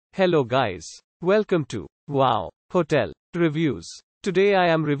Hello guys. Welcome to Wow Hotel Reviews. Today I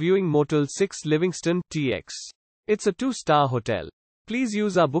am reviewing Motel 6-Livingston TX. It's a 2-star hotel. Please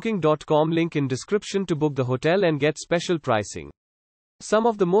use our booking.com link in description to book the hotel and get special pricing. Some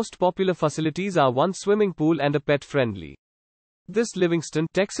of the most popular facilities are one swimming pool and a pet friendly. This Livingston,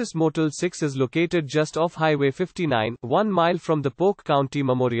 Texas Motel 6 is located just off Highway 59, 1 mile from the Polk County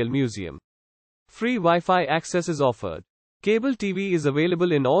Memorial Museum. Free Wi-Fi access is offered. Cable TV is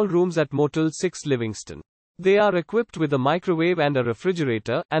available in all rooms at Motel 6 Livingston. They are equipped with a microwave and a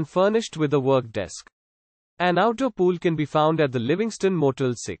refrigerator, and furnished with a work desk. An outdoor pool can be found at the Livingston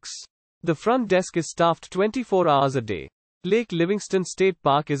Motel 6. The front desk is staffed 24 hours a day. Livingston State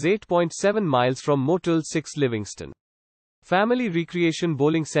Park is 8.7 miles from Motel 6 Livingston. Family Recreation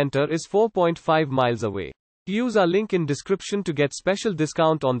Bowling Center is 4.5 miles away. Use our link in description to get special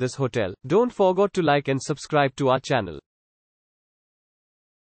discount on this hotel. Don't forget to like and subscribe to our channel.